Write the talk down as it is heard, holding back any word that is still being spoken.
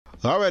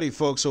Alrighty,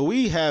 folks. So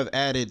we have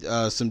added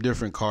some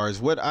different cards.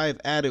 What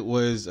I've added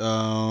was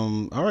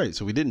all right.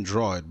 So we didn't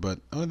draw it, but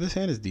oh, this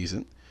hand is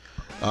decent.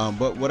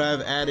 But what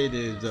I've added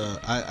is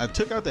I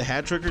took out the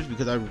hat triggers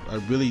because I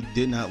really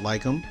did not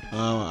like them.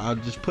 I'll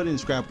just put in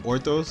scrap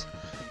orthos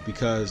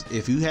because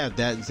if you have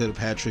that instead of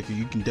hat trigger,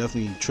 you can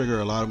definitely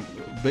trigger a lot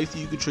of.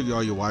 Basically, you can trigger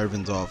all your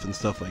wyverns off and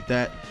stuff like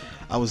that.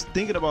 I was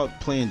thinking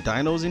about playing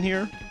dinos in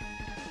here.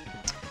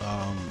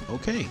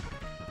 Okay. Is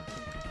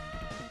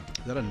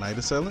that a Knight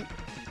Assailant?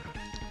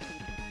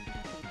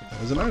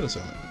 That was a Knight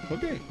Assailant.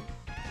 Okay.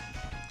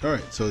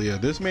 Alright, so yeah,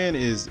 this man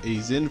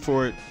he's in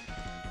for it.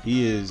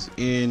 He is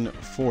in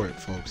for it,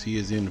 folks. He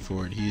is in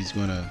for it. He's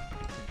gonna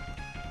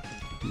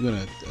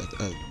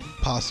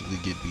possibly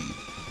get beat.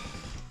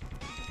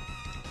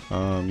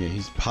 Yeah,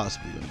 he's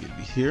possibly gonna get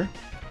beat here.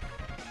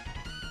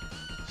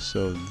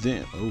 So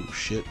then, oh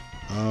shit.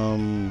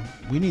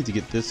 We need to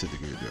get this to the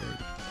graveyard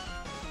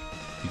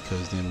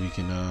because then we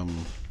can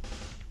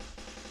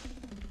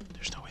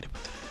there's no way to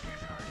put that in the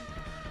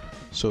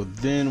graveyard. So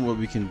then what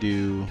we can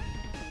do,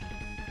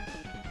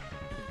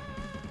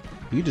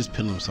 we can just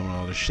pendulum summon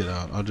all this shit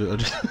out. I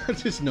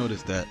just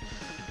noticed that.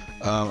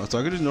 So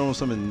I could just normal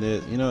summon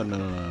this. You know what? No.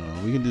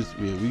 We can just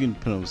we can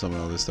pendulum summon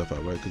all this stuff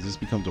out, right? Because this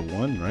becomes a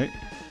 1, right?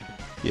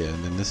 Yeah,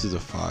 and then this is a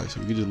 5. So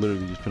we can just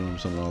literally just pendulum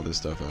summon all this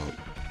stuff out.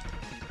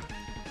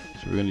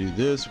 So we're gonna do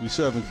this. We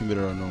still haven't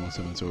committed our normal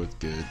summon, so it's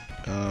good.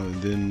 And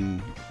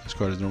then this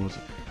card is normal.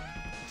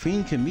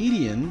 Fiend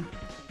Comedian.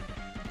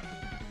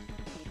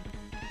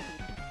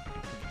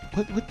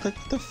 What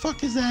the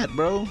fuck is that,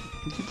 bro?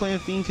 You keep playing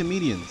Fiend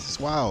Comedians. It's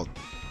wild.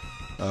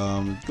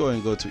 Let's go ahead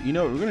and go to. You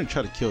know what? We're gonna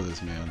try to kill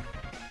this man.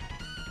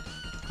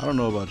 I don't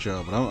know about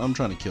y'all, but I'm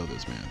trying to kill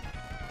this man.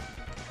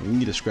 We can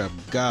get a scrap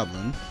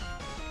goblin.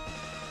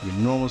 We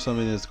can normal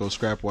summon this. Go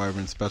scrap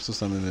wyvern. Special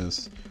summon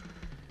this,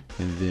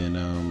 and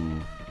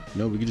then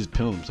no, we can just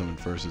pendulum summon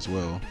first as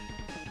well.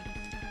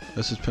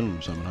 Let's just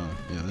pendulum summon, huh?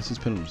 Yeah, let's just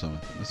pendulum summon.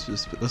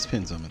 Let's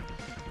pin summon.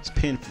 Let's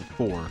pin for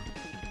 4.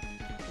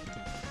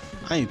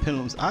 I ain't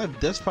pendulums.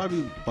 That's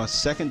probably my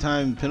second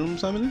time pendulum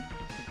summoning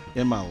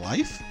in my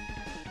life.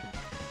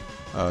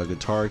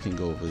 Guitar can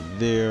go over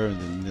there,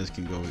 and then this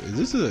can go. Is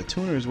this a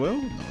tuner as well?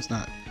 No, it's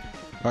not.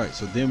 All right,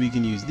 so then we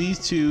can use these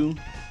two.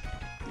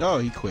 Oh,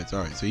 he quits.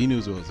 All right, so he knew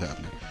what was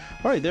happening.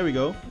 All right, there we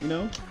go. You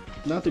know,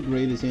 not the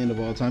greatest hand of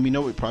all time. You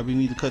know, we probably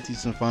need to cut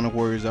these Symphonic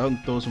Warriors out and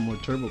throw some more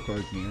turbo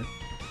cards in here,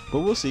 but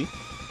we'll see.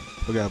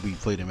 Forgot we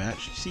played a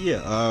match. So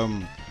yeah,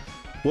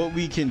 what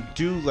we can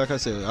do, like I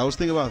said, I was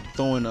thinking about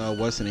throwing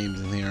what's the names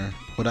in here.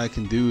 What I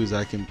can do is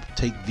I can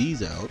take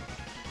these out,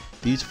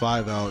 these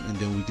 5 out, and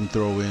then we can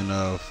throw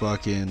in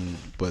fucking,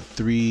 but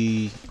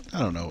 3. I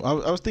don't know.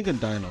 I was thinking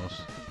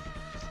dinos.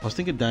 I was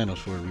thinking dinos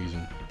for a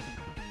reason.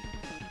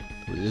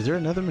 Is there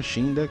another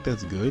machine deck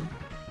that's good?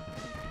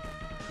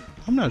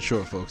 I'm not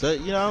sure, folks.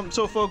 You know, I'm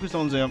so focused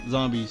on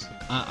zombies.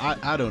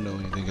 I don't know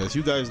anything, guys.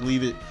 You guys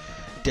leave it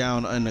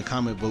down in the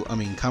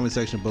comment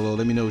section below.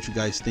 Let me know what you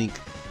guys think.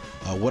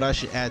 What I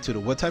should add to it.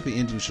 What type of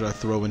engine should I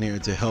throw in here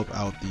to help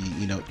out the,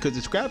 you know, because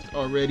the scraps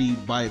already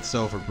by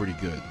itself are pretty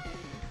good.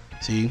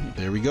 See,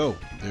 there we go.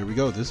 There we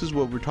go. This is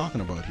what we're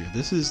talking about here.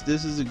 This is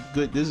a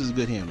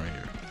good hand right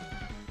here.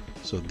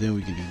 So then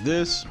we can do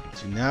this.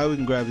 So now we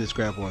can grab this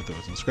scrap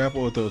orthos. And scrap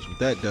orthos, what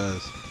that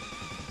does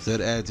is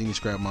that adds any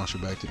scrap monster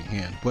back to the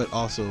hand. But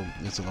also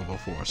it's a level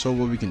 4. So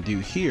what we can do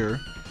here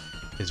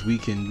is we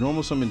can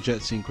normal summon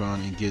Jet Synchron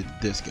and get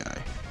this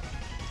guy.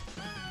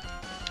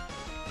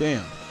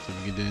 Bam. So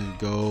we can then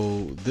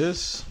go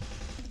this.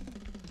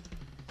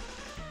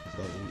 So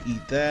we'll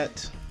eat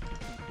that.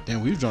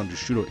 Damn, we've drawn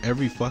Jushudo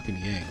every fucking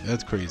game.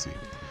 That's crazy.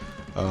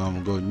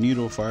 We'll go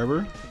Needle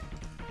Fiber.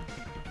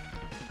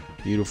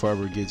 Needle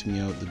Fiber gets me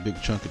out the big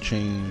chunk of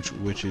change,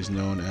 which is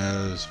known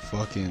as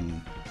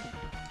fucking.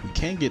 We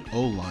can't get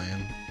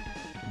O-Lion,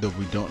 though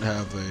we don't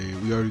have a.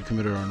 We already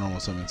committed our normal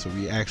summon, so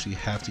we actually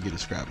have to get a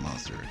scrap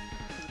monster,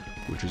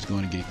 which is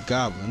going to get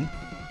Goblin.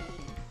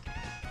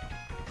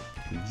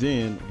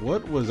 Then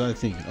what was I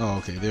thinking? Oh,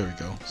 okay, there we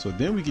go. So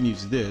then we can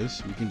use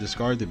this. We can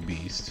discard the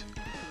beast.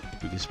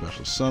 We can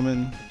special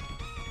summon.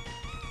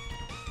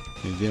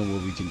 And then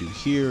what we can do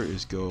here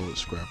is go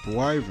scrap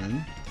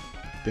wyvern.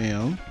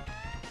 Bam.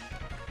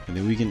 And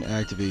then we can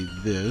activate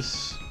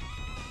this.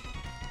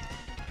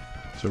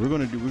 So we're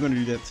gonna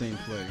do that same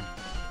play.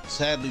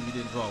 Sadly, we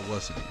didn't draw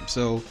what's the name.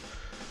 So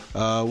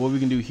what we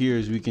can do here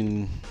is we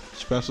can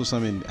special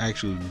summon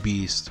actual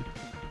beast.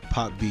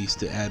 Pop beast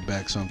to add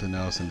back something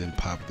else, and then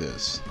pop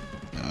this.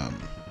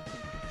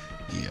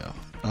 Yeah.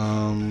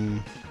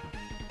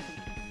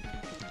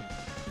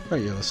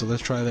 Alright, yeah, so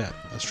let's try that.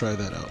 Let's try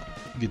that out.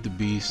 Get the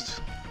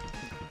beast.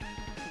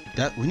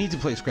 That we need to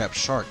play scrap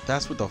shark.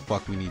 That's what the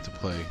fuck we need to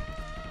play.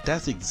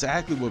 That's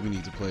exactly what we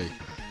need to play.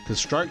 Cause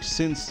shark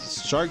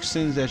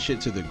sends that shit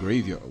to the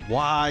graveyard.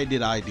 Why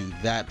did I do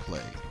that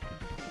play?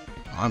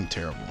 I'm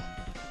terrible.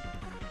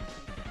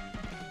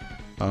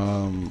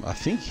 I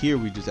think here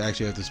we just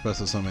actually have to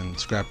special summon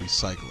Scrap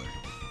Recycler,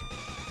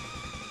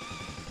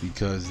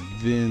 because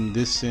then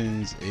this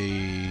sends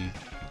a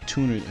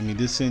tuner. I mean,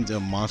 this sends a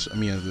monster. I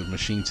mean, the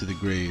machine to the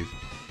grave.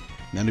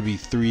 And that'd be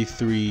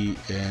 3/3,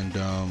 and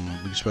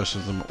we can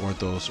special them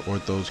orthos.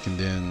 Orthos can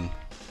then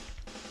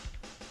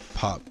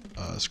pop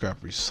scrap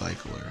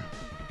recycler.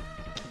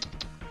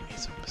 Made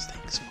some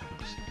mistakes,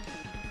 folks.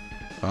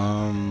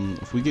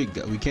 If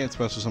we can't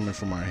special summon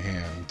from our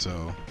hand,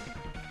 so.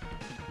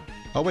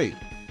 Oh wait,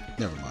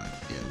 never mind.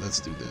 Yeah, let's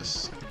do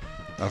this.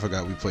 I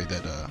forgot we played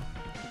that.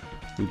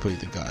 We played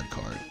the God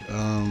card.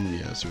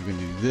 Yeah, so we're gonna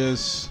do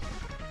this.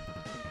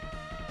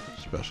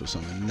 Special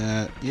summon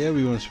that. Yeah,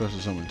 we want to special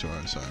summon to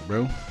our side,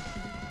 bro.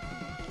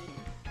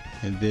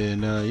 And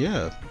then,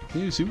 yeah.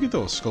 You see, we can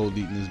throw a Skull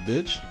Deet in this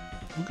bitch.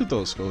 We could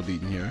throw a Skull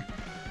Deet in here.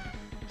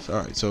 So,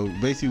 alright, so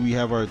basically we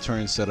have our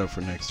turn set up for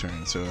next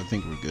turn, so I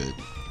think we're good.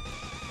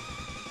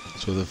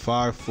 So the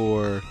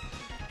 5/4,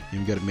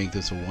 and we gotta make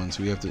this a 1,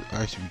 so we have to,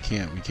 actually we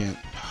can't. Oh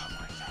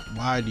my god,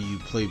 why do you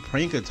play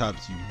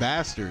Prankatops, you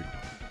bastard?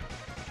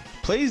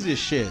 Plays this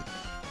shit.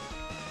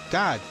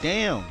 God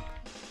damn.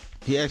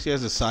 He actually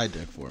has a side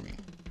deck for me,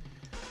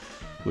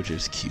 which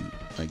is cute,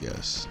 I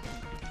guess.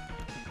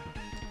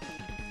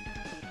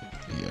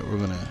 Yeah, we're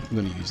gonna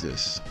use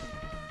this.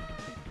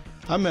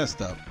 I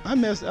messed up. I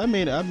made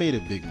a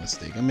big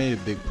mistake. I made a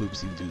big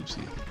poopsie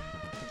doopsie.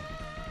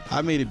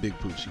 I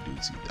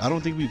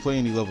don't think we play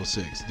any level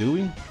 6, do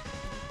we?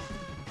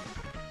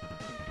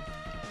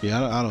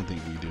 Yeah, I don't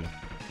think we do.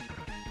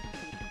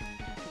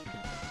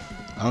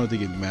 I don't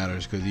think it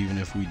matters, because even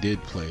if we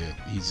did play it,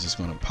 he's just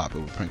gonna pop it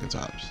with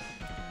Prankatops.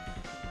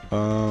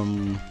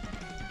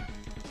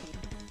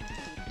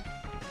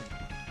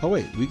 Oh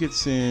wait, we could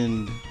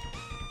send.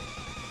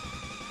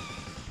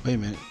 Wait a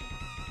minute.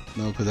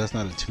 No, because that's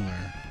not a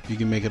tuner. You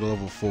can make it a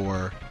level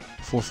 4,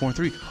 4, 4, and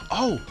 3.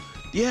 Oh,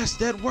 yes,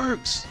 that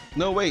works.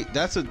 No, wait,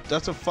 that's a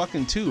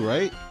fucking 2,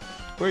 right?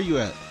 Where are you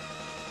at?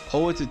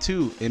 Oh, it's a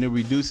 2, and it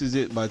reduces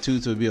it by 2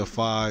 to be a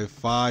 5.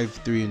 5,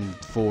 3, and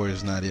 4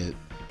 is not it.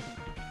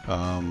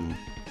 5,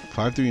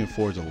 3, and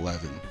 4 is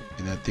 11,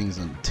 and that thing's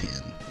on 10.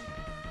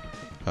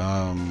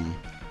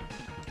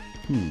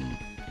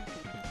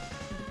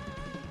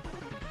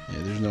 Yeah,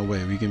 there's no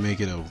way we can make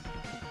it a.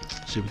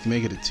 Shit, we can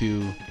make it a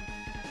 2.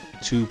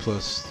 2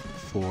 plus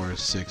 4,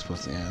 6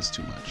 plus. Yeah, that's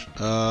too much.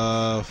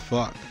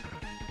 Fuck.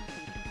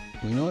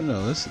 You know what? No,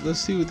 let's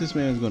see what this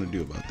man's gonna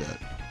do about that.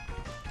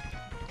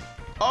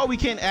 Oh, we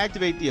can't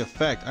activate the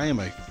effect. I am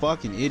a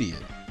fucking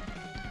idiot.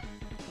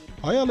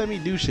 Why y'all let me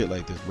do shit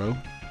like this, bro?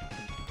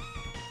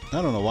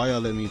 I don't know why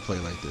y'all let me play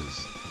like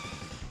this.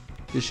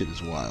 This shit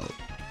is wild.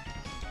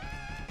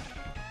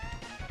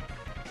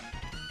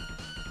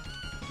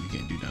 We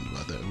can't do nothing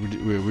about that.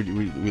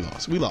 We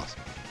lost. We lost.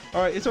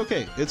 All right, it's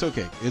okay. It's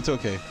okay. It's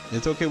okay.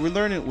 It's okay. We're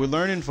learning. We're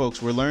learning,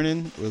 folks. We're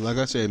learning. Like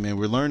I said, man,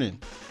 we're learning.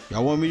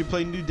 Y'all want me to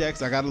play new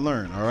decks? I gotta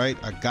learn. All right,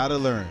 I gotta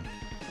learn.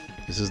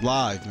 This is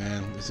live,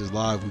 man. This is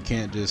live. We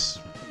can't just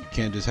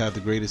have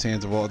the greatest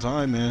hands of all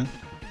time, man.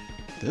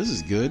 This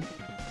is good.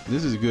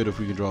 This is good if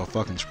we can draw a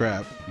fucking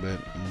scrap, but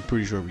I'm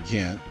pretty sure we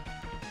can't.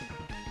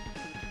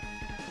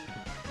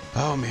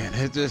 Oh man,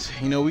 it just,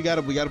 you know, we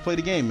gotta play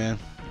the game, man.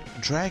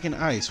 Dragon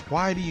Ice.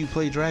 Why do you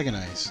play Dragon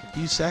Ice?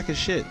 You sack of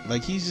shit.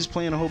 Like, he's just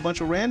playing a whole bunch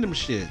of random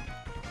shit.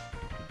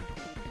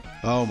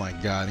 Oh my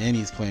god, and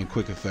he's playing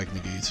quick effect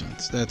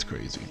negations. That's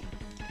crazy.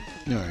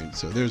 Alright,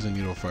 so there's a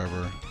Needle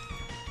Fiber.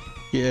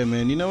 Yeah,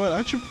 man, you know what?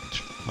 I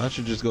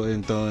should just go ahead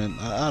and throw in.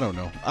 I don't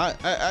know.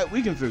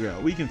 We can figure it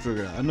out. We can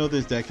figure it out. I know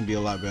this deck can be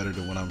a lot better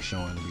than what I'm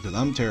showing, because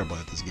I'm terrible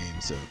at this game.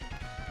 So,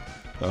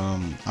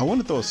 I want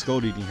to throw a Skull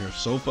Deet in here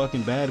so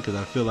fucking bad because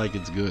I feel like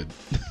it's good.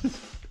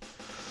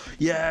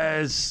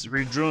 Yes,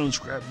 redrawing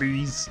Scrap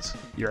Beast.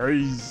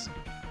 Yes.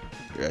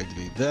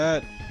 Activate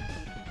that.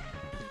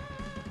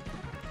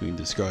 We can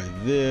discard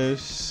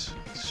this.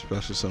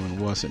 Special summon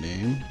what's the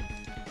name?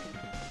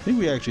 I think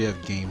we actually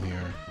have game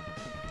here.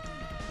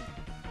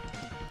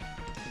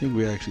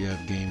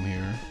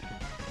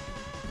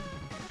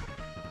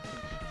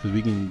 Because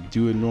we can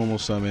do a normal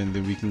summon,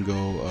 then we can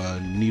go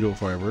Needle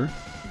Fiber.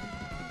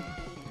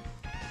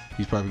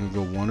 He's probably gonna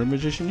go Wonder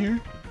Magician here.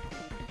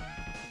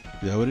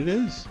 Is that what it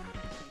is?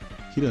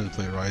 He doesn't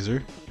play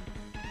Riser.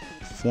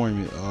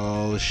 Formula.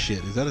 Oh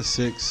shit! Is that a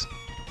 6?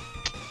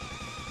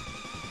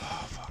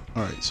 Oh, fuck.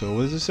 All right. So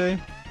what does it say?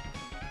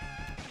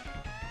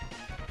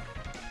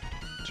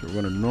 So we're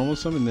gonna normal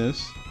summon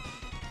this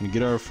and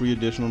get our free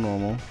additional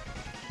normal.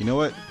 You know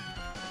what?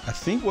 I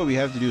think what we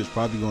have to do is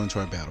probably go into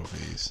our battle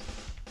phase.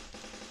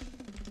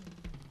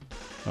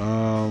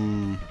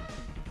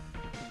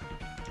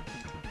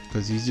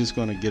 Because he's just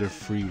gonna get a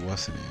free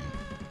what's the name?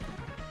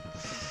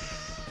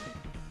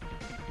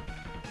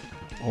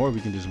 Or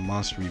we can just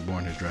Monster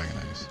Reborn his Dragon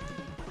Ice.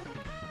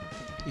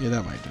 Yeah,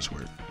 that might just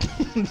work.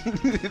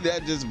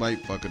 That just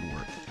might fucking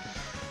work.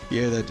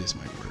 Yeah, that just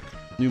might work.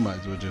 You might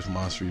as well just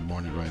Monster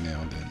Reborn it right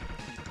now and then.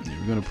 Yeah,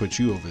 we're gonna put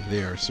you over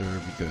there,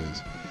 sir,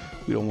 because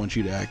we don't want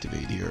you to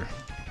activate here.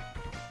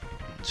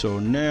 So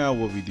now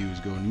what we do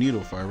is go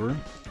Needle Fiber.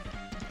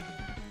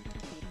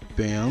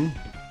 Bam.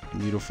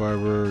 Needle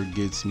Fiber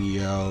gets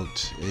me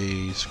out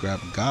a Scrap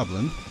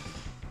Goblin.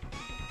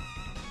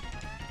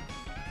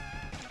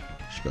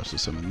 Special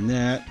summon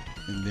that,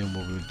 and then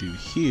what we'll do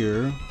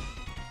here,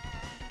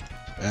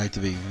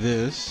 activate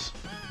this.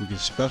 We can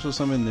special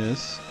summon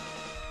this.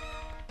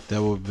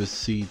 That will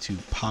proceed to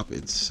pop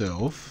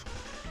itself.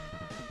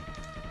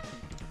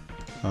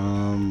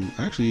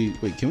 Actually,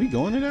 wait, can we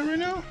go into that right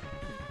now?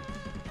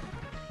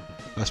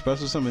 A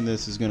special summon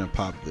this is gonna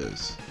pop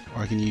this,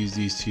 or I can use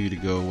these two to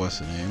go. What's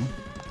the name?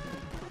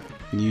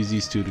 I can use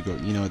these two to go.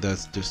 You know,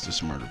 that's just a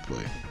smarter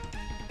play.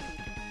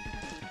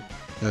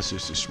 That's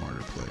just a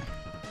smarter play.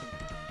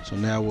 So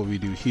now what we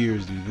do here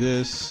is do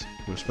this.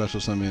 We'll special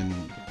summon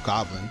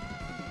Goblin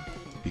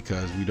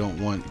because we don't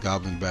want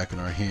Goblin back in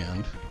our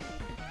hand.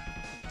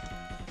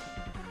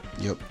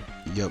 Yep,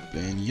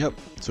 and yep.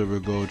 So we'll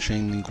go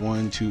chain link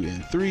 1, 2,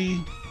 and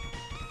 3.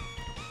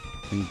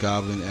 And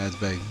Goblin adds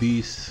back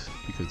Beast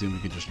because then we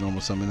can just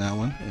normal summon that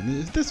one. And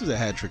if this was a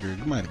hat trigger,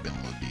 it might have been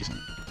a little decent.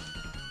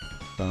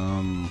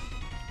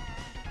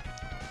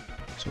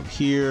 So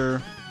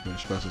here we're gonna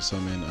special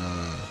summon.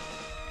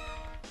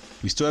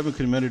 We still haven't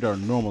committed our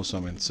normal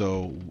summon.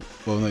 So,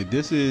 well, like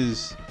this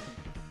is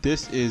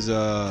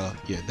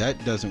yeah,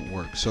 that doesn't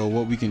work. So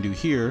what we can do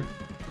here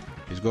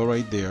is go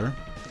right there.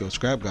 Go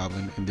scrap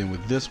Goblin, and then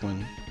with this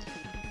one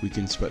we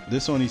can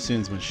this only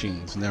sends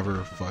machines,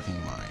 never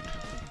fucking mind.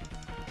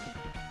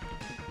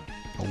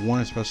 I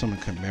want to special summon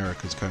Chimera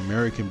because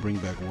Chimera can bring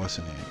back what's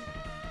the name.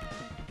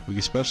 We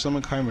can special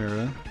summon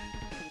Chimera.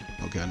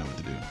 Okay, I know what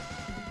to do.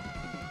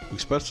 We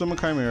special summon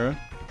Chimera,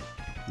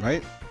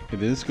 right?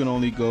 And this can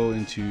only go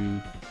into,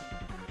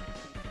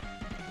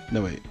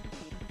 no wait,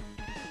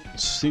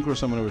 synchro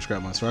summon over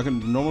scrap monster. So I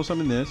can normal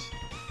summon this.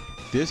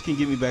 This can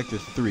get me back to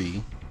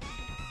 3.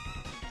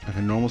 I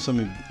can normal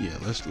summon. Yeah,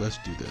 let's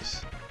do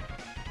this.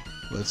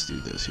 Let's do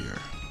this here.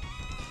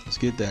 Let's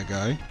get that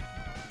guy.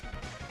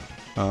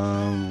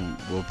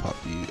 We'll pop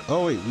the.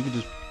 Oh wait, we can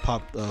just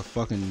pop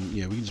fucking,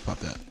 yeah, we can just pop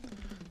that.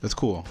 That's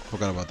cool.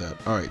 Forgot about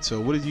that. All right, so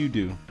what did you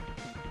do?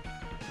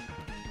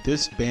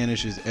 This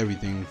banishes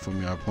everything from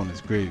your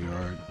opponent's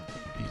graveyard.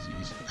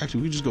 Easy.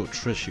 Actually, we just go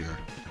Trish here.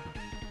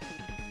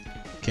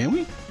 Can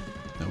we?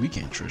 No, we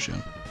can't Trish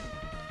him.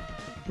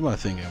 What am I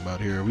thinking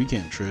about here? We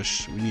can't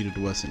Trish. We needed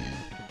Wesson in.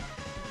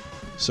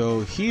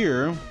 So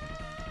here,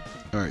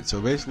 all right,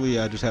 so basically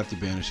I just have to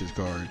banish his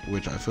card,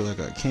 which I feel like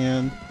I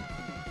can.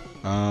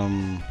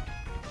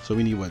 So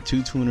we need what,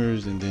 2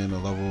 tuners and then a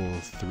level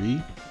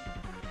 3.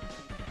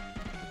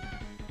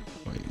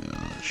 Wait, no,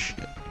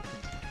 shit.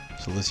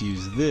 So let's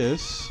use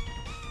this.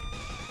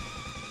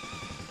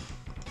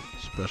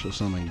 Special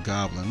summon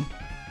Goblin.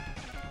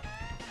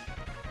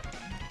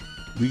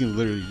 We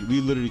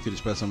literally could have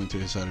special summoned to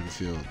his side of the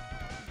field.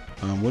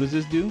 What does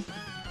this do?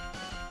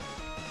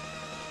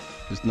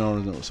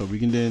 No. So we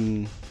can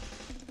then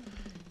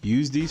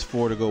use these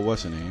 4 to go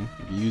what's the name?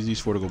 We can use these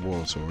 4 to go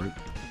Boral Sword.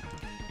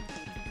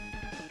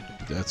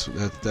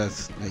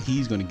 That's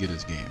he's gonna get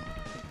his game.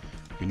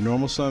 We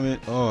normal summon.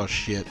 Oh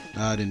shit!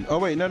 I didn't. Oh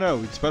wait, no.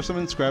 We special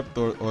summon Scrap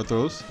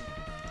Orthros.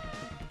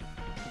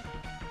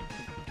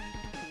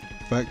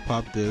 Fact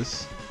pop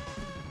this.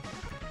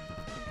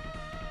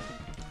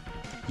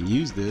 You can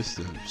use this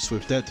to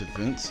switch that to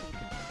Fence.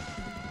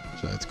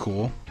 So that's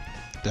cool.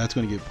 That's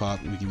gonna get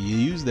popped. We can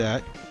use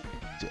that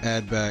to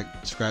add back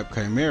Scrap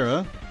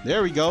Chimera.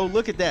 There we go.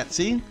 Look at that.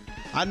 See?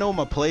 I know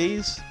my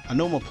plays. And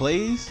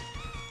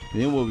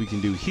then what we can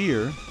do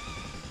here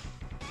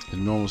is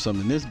normal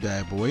summon this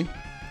bad boy.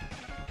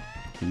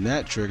 And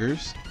that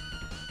triggers.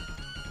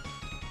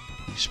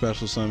 We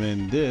special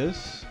summon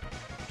this.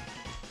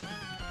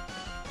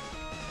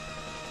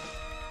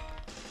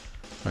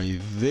 Right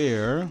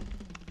there.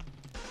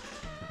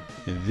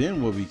 And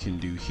then what we can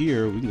do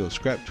here, we can go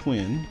Scrap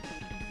Twin.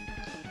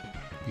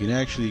 We can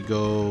actually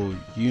go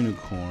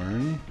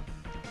Unicorn.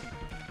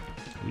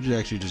 We should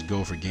actually just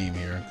go for game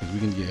here because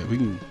we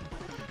can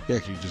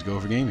actually just go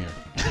for game here.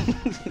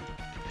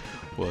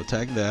 We'll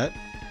attack that.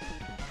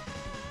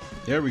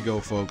 There we go,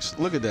 folks.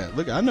 Look at that.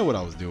 Look, I know what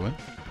I was doing.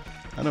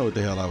 I know what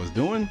the hell I was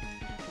doing.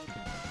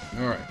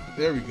 All right,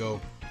 there we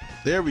go.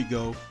 There we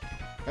go.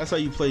 That's how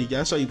you play.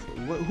 That's how you.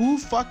 Who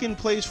fucking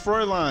plays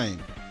Fräulein?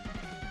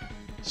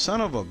 Son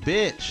of a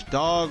bitch,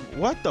 dog.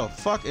 What the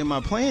fuck am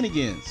I playing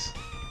against?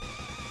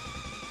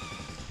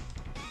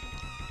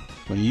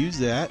 I'm gonna use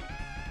that.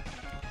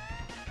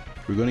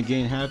 We're gonna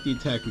gain half the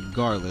attack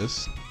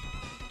regardless.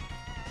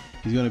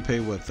 He's gonna pay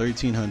what,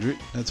 1,300?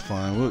 That's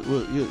fine.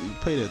 You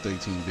pay that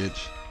 13,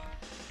 bitch.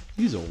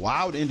 He's a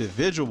wild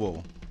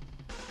individual.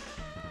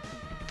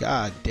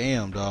 God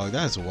damn, dog.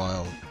 That's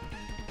wild.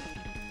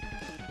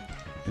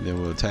 And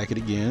then we'll attack it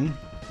again.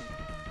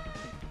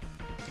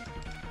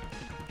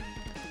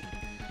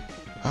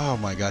 Oh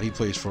my god, he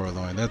plays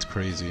Fräulein. That's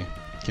crazy.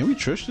 Can we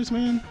Trish this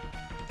man?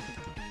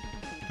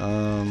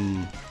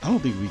 I don't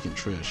think we can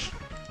Trish.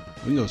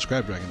 We can go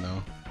Scrap Dragon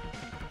though.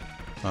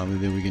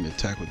 And then we can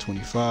attack with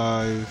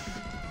 25.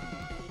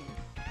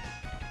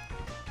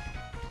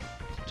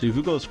 So if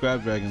we go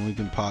Scrap Dragon, we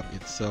can pop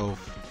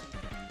itself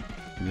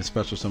and then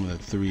special summon at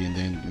 3 and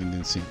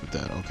then sync with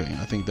that. Okay,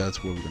 I think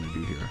that's what we're gonna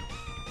do here.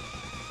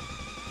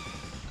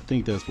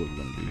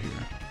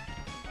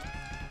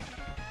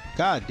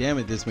 God damn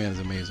it, this man is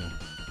amazing.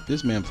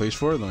 This man plays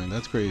forward lane.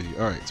 That's crazy.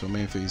 Alright, so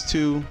main phase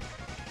 2.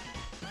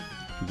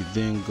 We could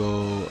then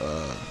go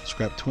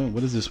scrap twin. What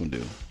does this one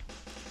do?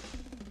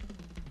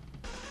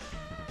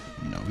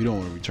 No, we don't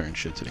want to return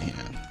shit to the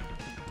hand.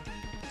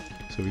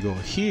 So we go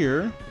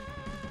here.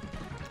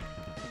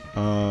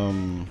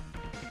 What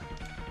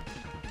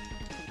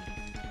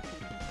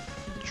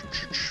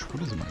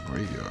is in my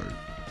graveyard?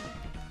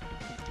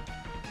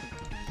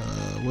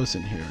 What's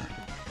in here?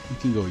 We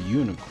can go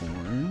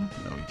unicorn.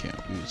 No, we can't.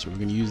 So we're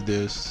gonna use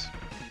this.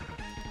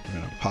 We're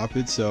gonna pop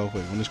itself.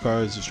 Wait, when this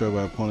card is destroyed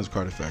by opponent's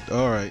card effect.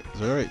 Alright,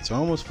 so I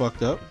almost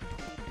fucked up.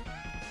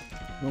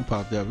 We're gonna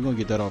pop that. We're gonna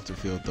get that off the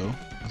field though.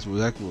 That's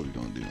exactly what we're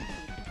gonna do.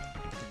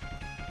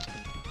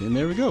 And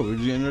there we go. We're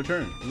just getting our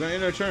turn. We're gonna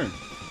end our turn.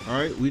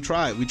 Alright, we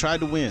tried. We tried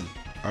to win.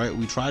 Alright,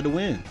 we tried to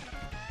win.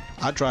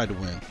 I tried to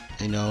win.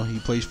 You know, he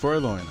plays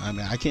furlane. I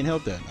mean, I can't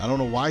help that. I don't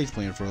know why he's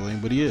playing furlane,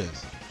 but he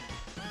is.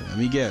 Let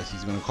me guess.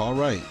 He's gonna call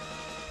right.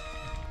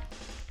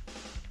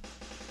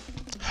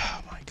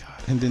 Oh my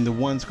god. And then the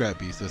one scrap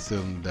piece that's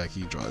still in the deck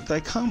he draws.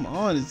 Like, come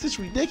on. It's just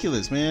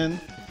ridiculous, man.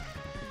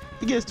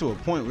 It gets to a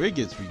point where it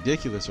gets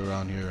ridiculous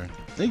around here.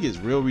 It gets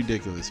real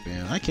ridiculous,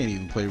 man. I can't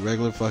even play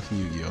regular fucking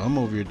Yu-Gi-Oh! I'm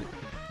over here.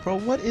 Bro,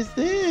 what is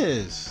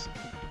this?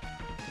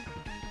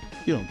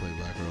 You don't play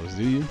Black Rose,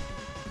 do you?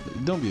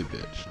 Don't be a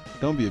bitch.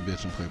 Don't be a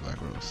bitch and play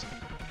Black Rose.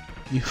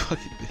 You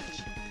fucking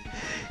bitch.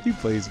 He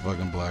plays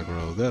fucking Black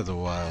Rose. That's a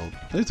wild.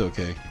 It's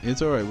okay.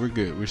 It's alright. We're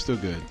good. We're still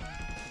good.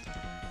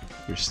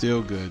 We're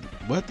still good.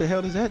 What the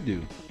hell does that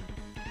do?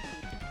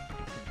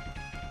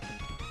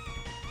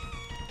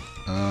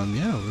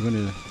 Yeah, we're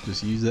gonna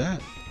just use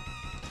that.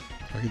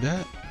 Target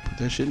that. Put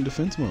that shit in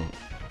defense mode.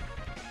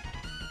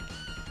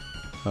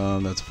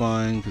 That's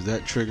fine because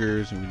that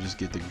triggers and we just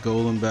get the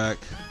golem back.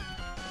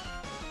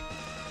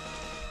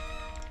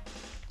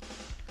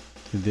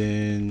 And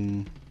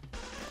then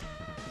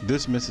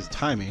this misses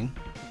timing.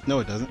 No,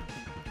 it doesn't.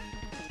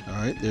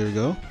 Alright, there we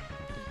go.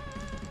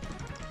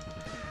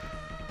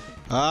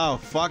 Oh,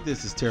 fuck,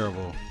 this is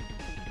terrible.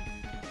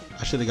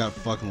 I should have got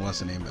fucking what's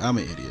the name. I'm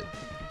an idiot.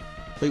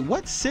 Wait,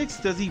 what 6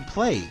 does he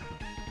play?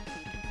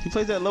 He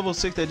plays that level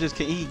 6 that just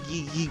can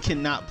he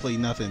cannot play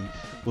nothing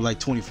with like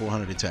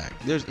 2400 attack.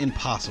 There's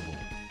impossible.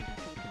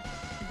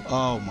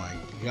 Oh my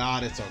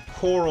god, it's a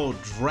coral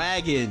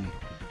dragon.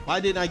 Why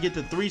didn't I get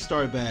the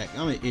 3-star back?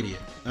 I'm an idiot.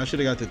 I should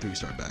have got the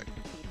 3-star back.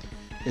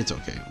 It's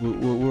okay.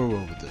 We're well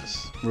with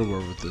this. We're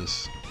well with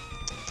this.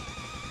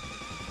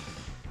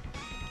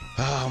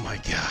 Oh my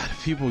god.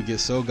 People get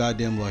so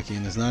goddamn lucky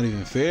and it's not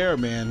even fair,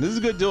 man. This is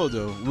a good duel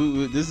though.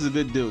 This is a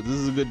good duel. This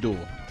is a good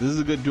duel. This is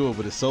a good duel,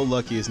 but it's so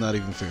lucky it's not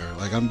even fair.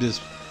 Like I'm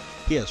just,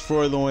 he has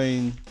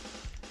Froyloin.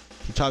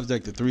 He tops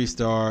deck the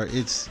 3-star.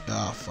 It's,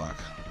 oh fuck.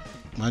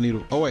 My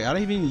needle, oh wait, I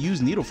didn't even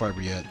use needle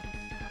fiber yet.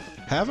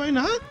 Have I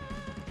not?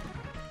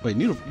 Wait,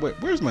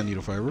 where's my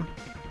needle fiber?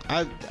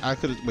 I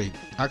could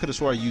have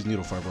swore I used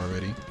needle fiber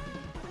already.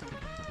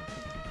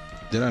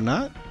 Did I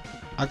not?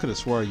 I could have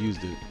swore I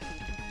used it.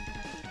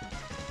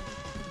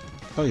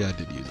 Oh yeah, I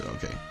did use it.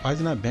 Okay. Why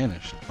is it not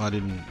banished? Oh, I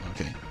didn't.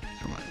 Okay,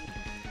 never mind.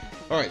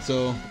 All right,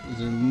 so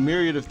there's a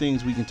myriad of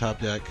things we can top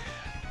deck.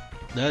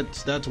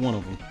 That's one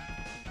of them.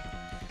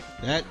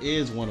 That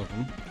is one of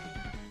them.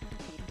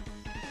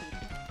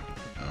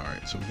 All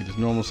right, so we can just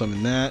normal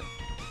summon that.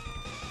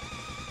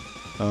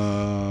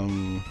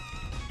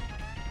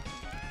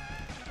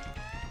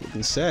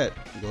 Looking set.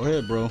 Go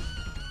ahead, bro.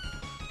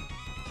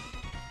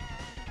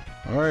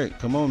 All right,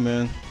 come on,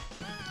 man.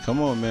 Come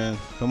on, man.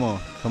 Come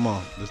on. Come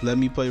on. Just let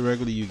me play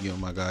regular Yu-Gi-Oh,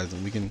 my guys,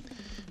 and we can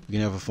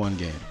have a fun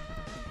game.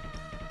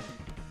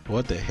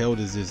 What the hell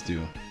does this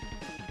do?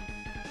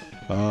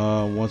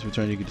 Once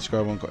returned, you can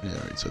discard one card. Yeah, all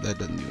right, so that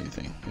doesn't do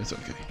anything. It's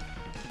okay.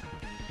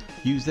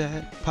 Use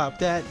that, pop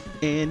that,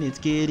 and it's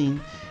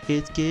getting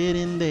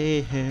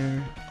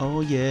there.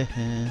 Oh yeah.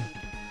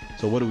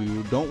 So what do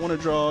we don't want to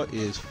draw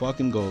is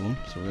fucking golem.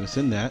 So we're gonna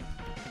send that.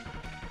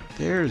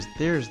 There's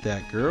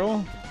that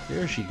girl.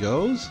 There she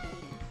goes.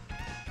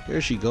 There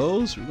she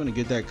goes. We're gonna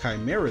get that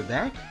chimera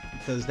back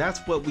because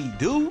that's what we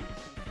do.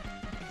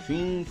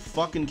 Fiend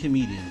fucking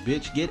comedian,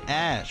 bitch. Get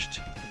ashed.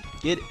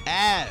 Get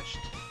ashed,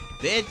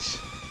 bitch.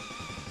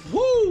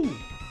 Woo!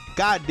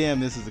 God damn,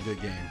 this is a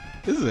good game.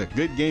 This is a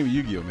good game of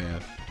Yu-Gi-Oh,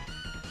 man.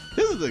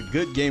 This is a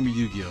good game of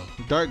Yu-Gi-Oh.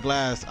 Dark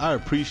Glass, I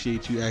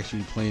appreciate you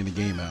actually playing the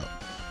game out.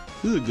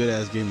 This is a good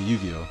ass game of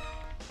Yu-Gi-Oh.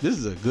 This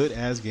is a good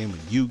ass game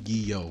of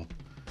Yu-Gi-Oh.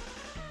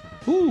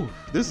 Woo!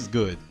 This is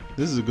good.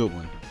 This is a good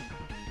one.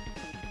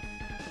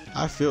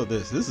 I feel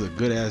this. This is a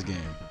good ass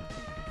game.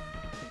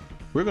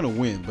 We're gonna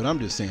win, but I'm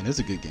just saying it's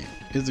a good game.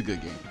 It's a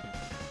good game.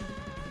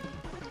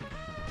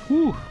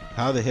 Whew.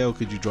 How the hell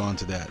could you draw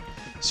into that?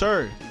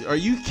 Sir, are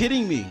you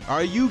kidding me?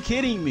 Are you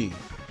kidding me?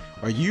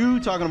 Are you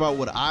talking about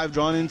what I've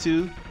drawn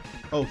into?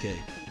 Okay.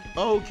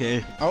 Okay.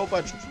 I hope I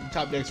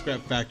top deck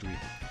Scrap Factory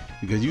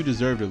because you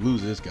deserve to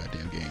lose this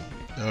goddamn game.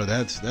 Oh,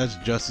 that's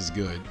just as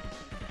good.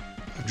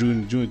 I drew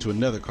into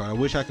another card. I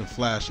wish I could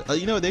flash.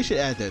 You know, they should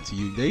add that to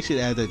you. They should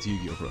add that to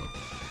Yu-Gi-Oh, Pro.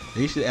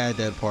 They should add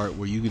that part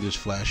where you can just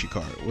flash your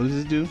card. What does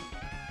it do?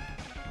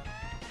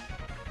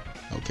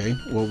 Okay,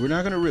 well, we're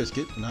not gonna risk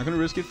it. We're not gonna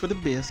risk it for the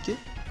biscuit.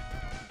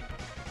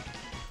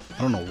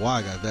 I don't know why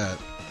I got that.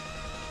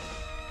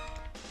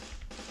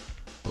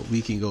 But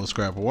we can go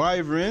scrap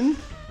Wyvern.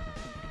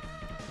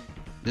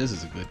 This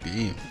is a good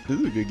game. This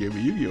is a good game of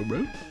Yu-Gi-Oh,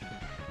 bro.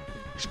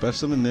 Special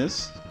summon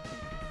this.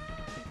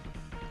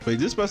 Wait,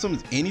 this special summon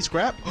is any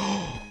scrap?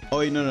 Oh,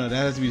 wait, no, that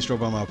has to be destroyed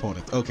by my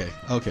opponent. Okay,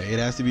 it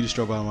has to be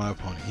destroyed by my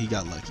opponent. He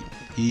got lucky.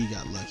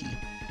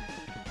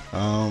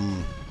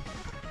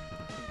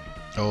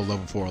 Oh,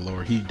 level 4 or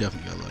lower. He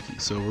definitely got lucky.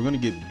 So we're gonna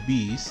get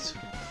Beast.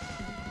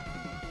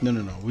 No.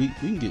 We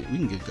can get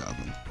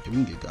Goblin. Yeah, we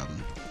can get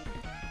Goblin.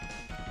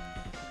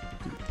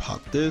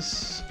 Pop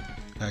this.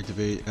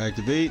 Activate.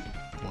 1,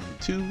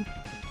 2.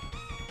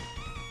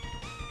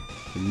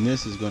 And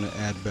this is gonna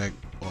add back.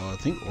 I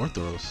think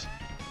Orthros.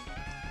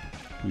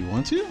 We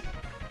want to?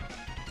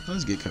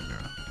 Let's get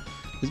Chimera.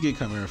 Let's get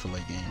Chimera for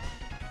late game.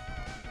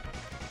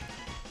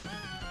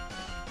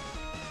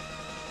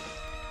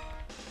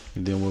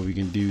 And then what we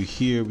can do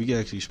here, we can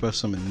actually special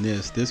summon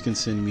this. This can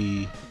send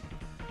me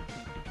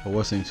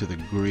what's name to the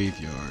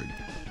graveyard.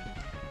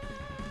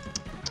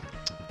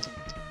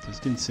 This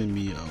can send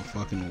me a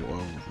fucking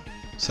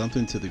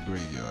something to the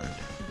graveyard.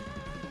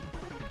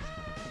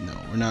 No,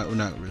 we're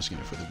not risking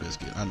it for the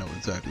biscuit. I know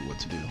exactly what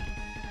to do.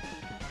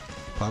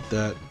 Pop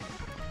that.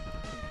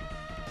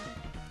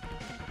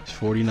 It's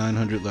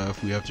 4,900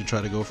 left. We have to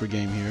try to go for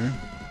game here.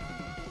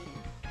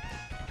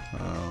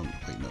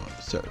 Wait, no,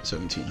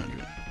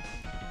 1,700.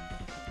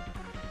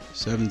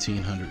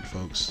 1,700,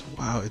 folks.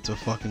 Wow, it's a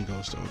fucking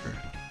Ghost Ogre.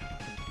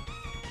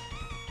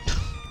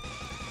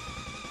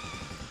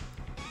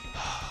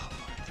 Oh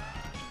my god.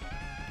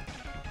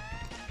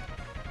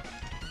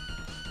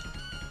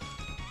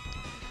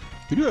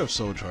 We do have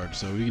Soul Charge,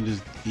 so we can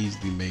just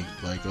easily make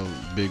like a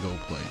big old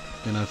play.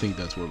 And I think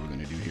that's what we're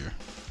gonna do here.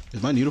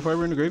 Is my Needle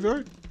Fiber in the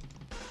graveyard?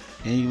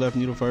 And you left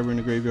Needle Fiber in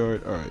the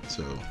graveyard? Alright,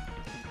 so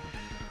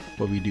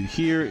what we do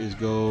here is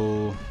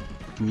go,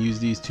 we can use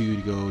these two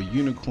to go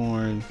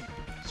Unicorn,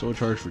 Soul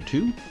Charge for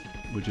 2,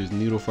 which is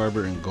Needle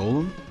Fiber and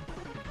Golem.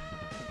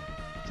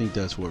 I think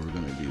that's what we're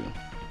gonna do.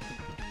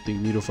 I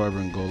think Needle Fiber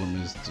and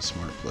Golem is the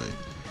smart play.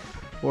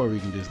 Or we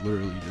can just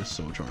literally just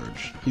Soul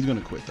Charge. He's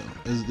gonna quit though.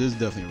 This is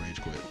definitely a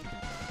rage quit.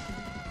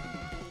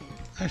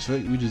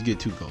 Actually, we just get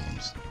 2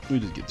 Golems. We'll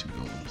get 2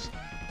 Golems.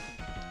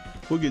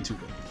 We'll get 2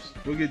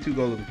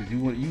 Golems because you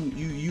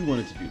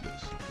wanted to do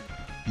this.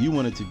 You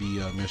wanted to be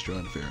Mr.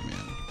 Unfair,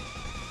 man.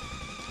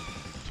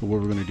 So what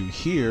we're gonna do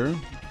here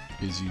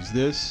is use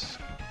this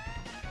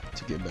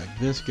to get back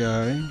this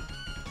guy.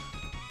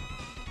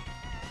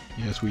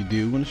 Yes, we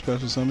do want to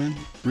special summon.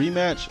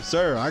 Rematch,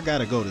 sir. I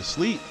gotta go to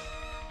sleep.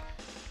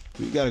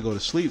 We gotta go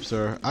to sleep,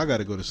 sir. I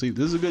gotta go to sleep.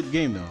 This is a good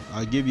game, though.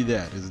 I'll give you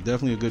that. It's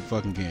definitely a good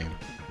fucking game.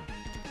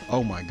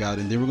 Oh my god!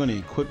 And then we're gonna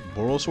equip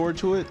Boral Sword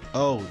to it.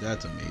 Oh,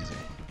 that's amazing.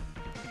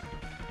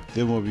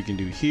 Then what we can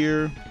do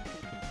here.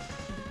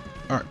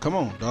 All right, come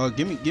on, dog.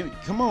 Give me.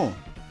 Come on.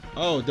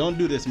 Oh, don't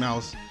do this,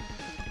 mouse.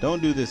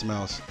 Don't do this,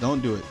 mouse.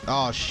 Don't do it.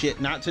 Oh shit,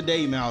 not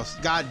today, mouse.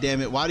 God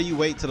damn it. Why do you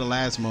wait to the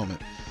last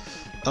moment?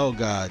 Oh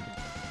god.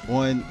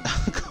 One.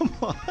 Come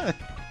on.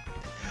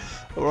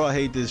 Bro, I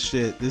hate this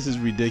shit. This is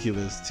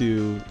ridiculous.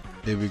 2.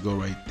 There we go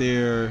right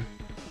there.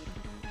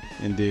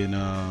 And then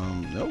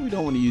no, we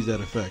don't want to use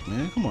that effect,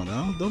 man. Come on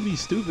now. Don't be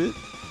stupid.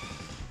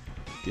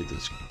 Get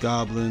this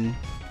Goblin.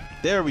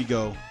 There we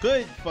go.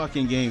 Good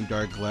fucking game,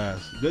 Dark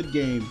Glass. Good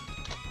game.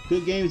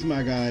 Good games,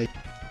 my guy.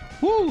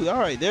 Woo! All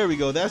right, there we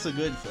go. That was a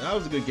good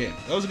game.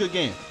 That was a good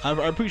game. I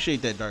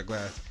appreciate that, Dark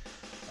Glass.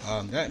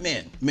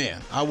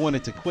 Man, I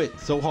wanted to quit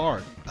so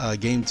hard.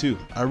 Game 2,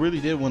 I really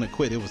did want to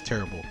quit. It was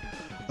terrible.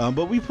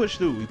 But we pushed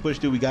through.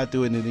 We got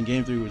through it, and then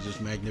game 3 was just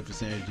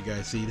magnificent, as you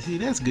guys see. See,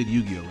 that's good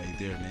Yu-Gi-Oh right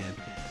there, man.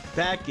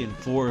 Back and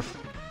forth,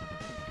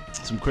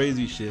 some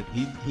crazy shit.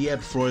 He had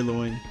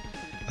Froyloin.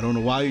 I don't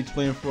know why he's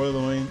playing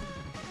Froyloin.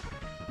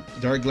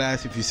 Dark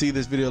Glass, if you see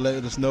this video,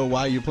 let us know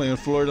why you're playing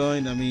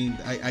Froyloin. I mean,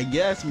 I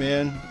guess,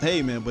 man.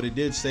 Hey, man, but it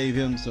did save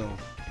him, so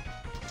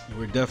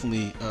we're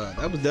definitely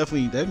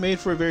that made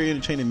for a very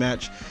entertaining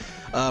match.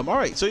 All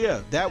right, so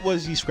yeah, that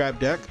was the scrap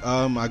deck.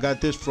 I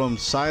got this from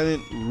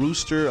Silent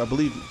Rooster, I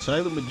believe,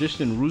 Silent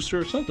Magician Rooster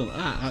or something.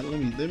 Let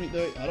me.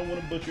 I don't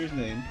want to butcher his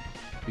name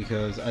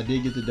because I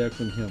did get the deck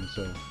from him.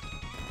 So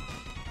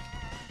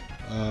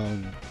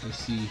let's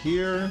see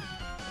here.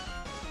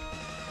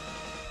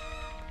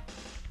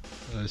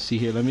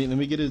 Let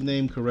me get his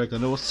name correct. I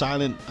know it's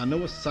Silent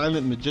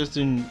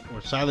Magician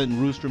or Silent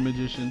Rooster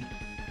Magician.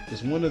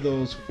 It's one of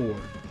those four.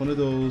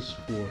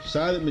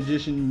 Silent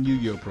Magician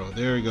Yu-Gi-Oh Pro.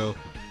 There we go.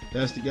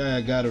 That's the guy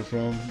I got it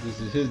from. This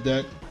is his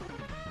deck.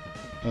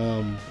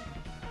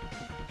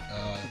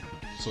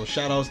 So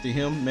shout outs to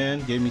him,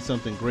 man. Gave me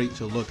something great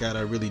to look at.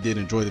 I really did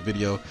enjoy the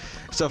video,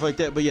 stuff like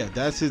that. But yeah,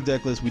 that's his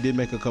deck list. We did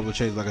make a couple of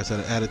changes. Like I said,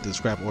 I added the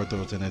Scrap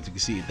Orthros, and as you can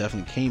see, it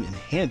definitely came in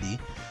handy.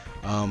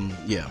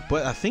 Yeah,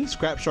 but I think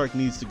Scrap Shark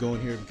needs to go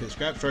in here because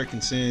Scrap Shark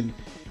can send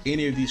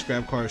any of these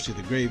scrap cards to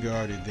the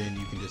graveyard, and then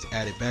you can just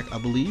add it back, I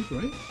believe,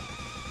 right?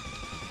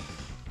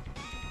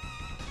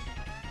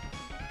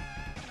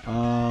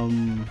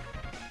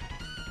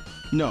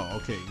 No,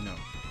 okay, no.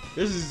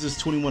 This is just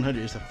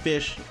 2100. It's a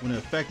fish. When an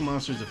effect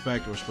monster's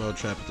effect or spell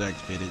trap is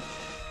activated,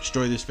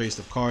 destroy this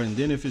face-up card, and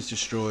then if it's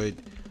destroyed,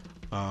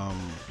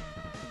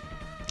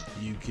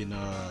 you can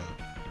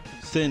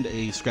send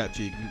a scrap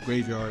to your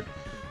graveyard.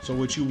 So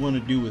what you want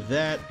to do with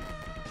that,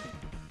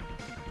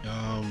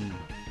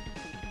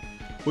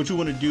 what you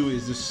want to do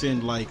is just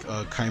send like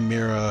a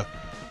Chimera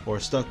or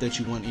stuff that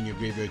you want in your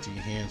graveyard to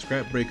your hand.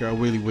 Scrap Breaker, I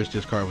really wish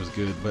this card was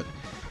good, but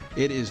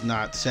it is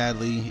not,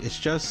 sadly. It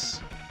just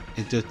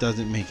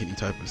doesn't make any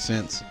type of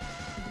sense.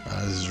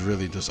 This is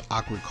really just an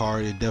awkward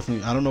card. It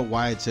definitely, I don't know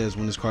why it says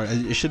when this card,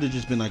 it should have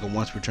just been like a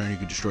once per turn you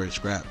could destroy a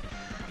scrap.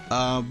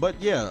 But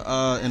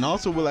yeah, and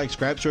also with like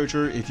Scrap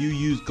Searcher, if you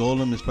use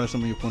Golem,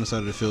 especially on your opponent's side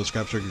of the field,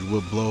 Scrap Searchers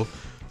will blow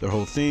their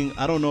whole thing.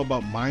 I don't know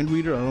about Mind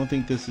Reader. I don't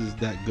think this is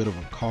that good of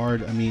a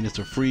card. I mean, it's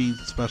a free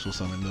special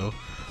summon though,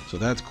 so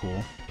that's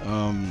cool.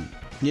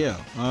 Yeah,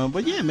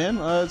 but yeah,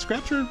 man,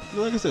 Scrapture,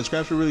 like I said,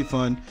 Scrapture really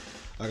fun.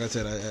 Like I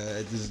said,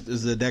 this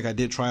is a deck I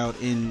did try out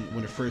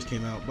when it first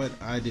came out, but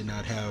I did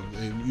not have,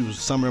 it was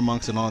Summer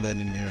Monks and all that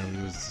in there.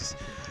 It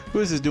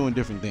was just doing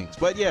different things.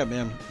 But yeah,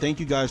 man, thank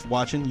you guys for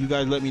watching. You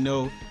guys let me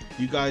know,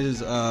 you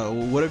guys,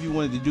 whatever you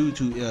wanted to do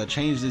to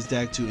change this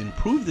deck, to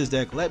improve this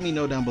deck, let me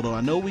know down below.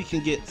 I know we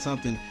can get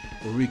something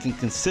where we can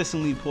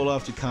consistently pull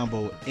off the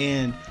combo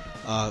and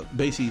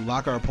basically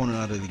lock our opponent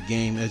out of the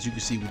game. As you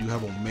can see, we do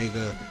have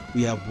Omega,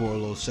 we have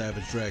Borlo,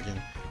 Savage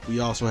Dragon, we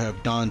also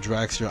have Don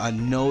Draxler. I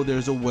know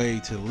there's a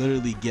way to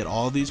literally get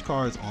all these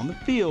cards on the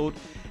field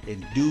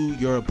and do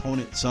your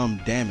opponent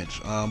some damage.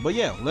 But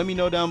yeah, let me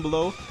know down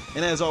below.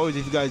 And as always,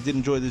 if you guys did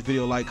enjoy this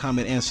video, like,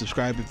 comment, and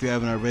subscribe if you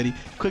haven't already.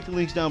 Click the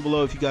links down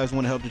below if you guys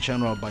want to help the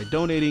channel out by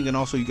donating, and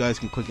also you guys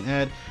can click an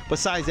ad.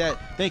 Besides that,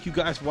 thank you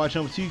guys for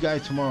watching. I'll see you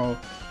guys tomorrow,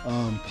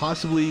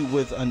 possibly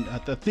with I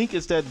think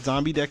it's that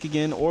zombie deck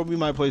again, or we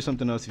might play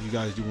something else if you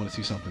guys do want to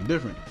see something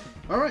different.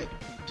 All right,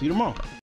 see you tomorrow.